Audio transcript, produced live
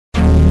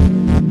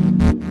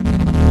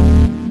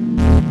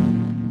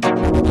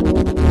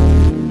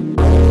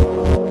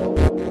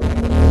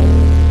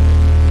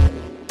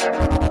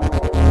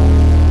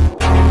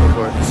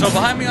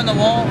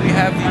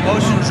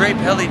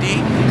LED,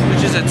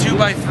 which is a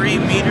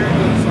 2x3 meter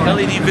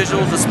LED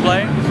visual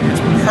display.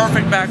 It's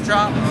perfect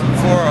backdrop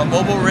for a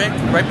mobile rig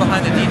right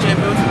behind the DJ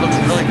booth. It looks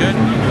really good.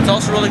 It's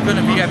also really good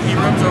in VIP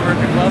rooms over at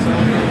the club.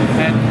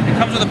 And it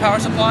comes with a power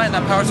supply, and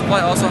that power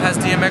supply also has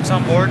DMX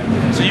on board,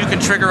 so you can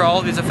trigger all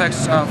of these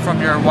effects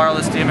from your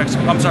wireless DMX.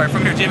 I'm sorry,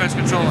 from your DMX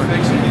controller.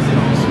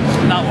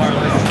 Not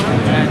wireless.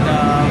 And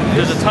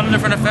there's a ton of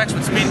different effects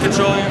with speed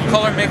control,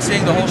 color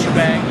mixing, the whole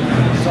shebang.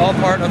 It's all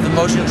part of the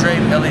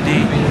MotionDrape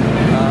LED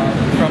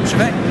from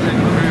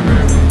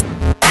Chauvet.